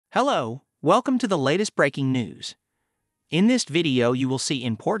Hello, welcome to the latest breaking news. In this video, you will see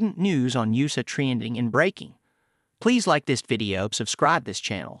important news on USA trending and breaking. Please like this video, subscribe this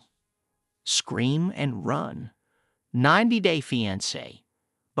channel. Scream and run. 90-day fiancé.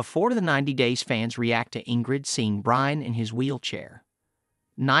 Before the 90 days, fans react to Ingrid seeing Brian in his wheelchair.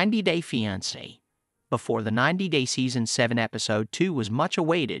 90-day fiancé. Before the 90-day season 7 episode 2 was much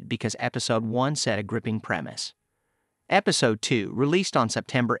awaited because episode 1 set a gripping premise. Episode 2, released on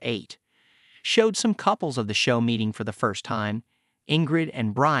September 8, showed some couples of the show meeting for the first time. Ingrid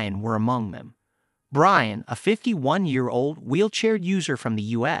and Brian were among them. Brian, a 51-year-old wheelchair user from the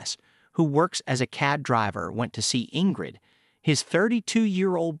U.S. who works as a cab driver, went to see Ingrid, his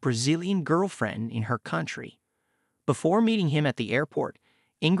 32-year-old Brazilian girlfriend in her country. Before meeting him at the airport,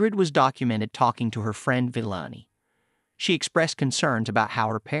 Ingrid was documented talking to her friend Vilani. She expressed concerns about how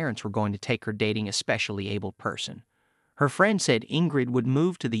her parents were going to take her dating a specially abled person. Her friend said Ingrid would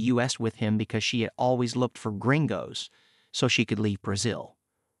move to the U.S. with him because she had always looked for gringos so she could leave Brazil.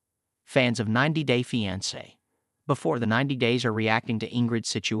 Fans of 90-Day Fiancé. Before the 90 days are reacting to Ingrid's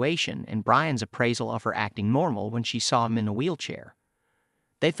situation and Brian's appraisal of her acting normal when she saw him in a wheelchair.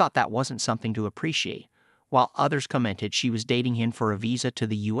 They thought that wasn't something to appreciate, while others commented she was dating him for a visa to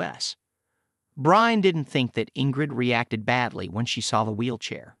the U.S. Brian didn't think that Ingrid reacted badly when she saw the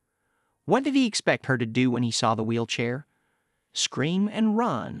wheelchair. What did he expect her to do when he saw the wheelchair? Scream and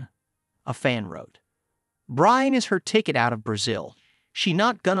run, a fan wrote. Brian is her ticket out of Brazil. She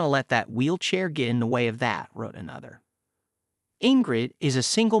not gonna let that wheelchair get in the way of that, wrote another. Ingrid is a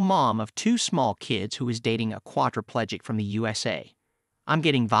single mom of 2 small kids who is dating a quadriplegic from the USA. I'm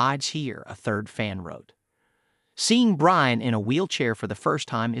getting vibes here, a third fan wrote. Seeing Brian in a wheelchair for the first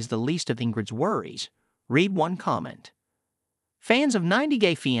time is the least of Ingrid's worries, read one comment. Fans of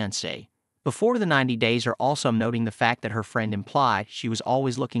 90-Day Fiancé. Before the 90 days are also noting the fact that her friend implied she was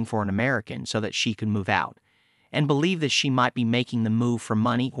always looking for an American so that she could move out, and believe that she might be making the move for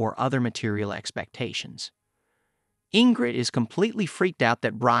money or other material expectations. Ingrid is completely freaked out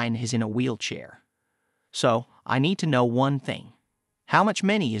that Brian is in a wheelchair. So, I need to know one thing. How much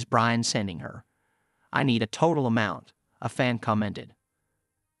money is Brian sending her? I need a total amount, a fan commented.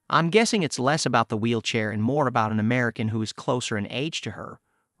 I'm guessing it's less about the wheelchair and more about an American who is closer in age to her,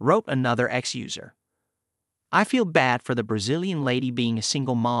 wrote another ex-user. I feel bad for the Brazilian lady being a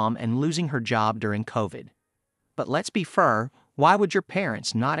single mom and losing her job during COVID. But let's be fair, why would your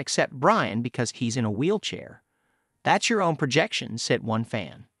parents not accept Brian because he's in a wheelchair? That's your own projection, said one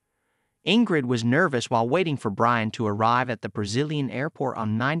fan. Ingrid was nervous while waiting for Brian to arrive at the Brazilian airport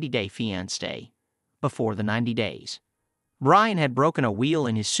on 90-Day Fiancé. Before the 90 days. Brian had broken a wheel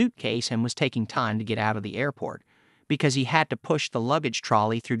in his suitcase and was taking time to get out of the airport because he had to push the luggage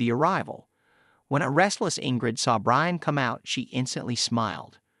trolley through the arrival. When a restless Ingrid saw Brian come out, she instantly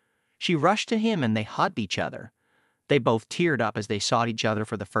smiled. She rushed to him and they hugged each other. They both teared up as they saw each other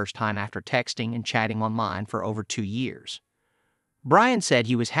for the first time after texting and chatting online for over 2 years. Brian said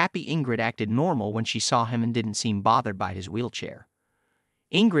he was happy Ingrid acted normal when she saw him and didn't seem bothered by his wheelchair.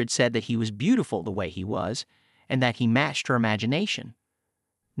 Ingrid said that he was beautiful the way he was, and that he matched her imagination.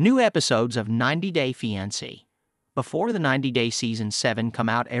 New episodes of 90-Day Fiancé. Before the 90-Day Season 7 come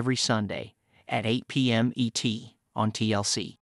out every Sunday at 8 p.m. ET on TLC.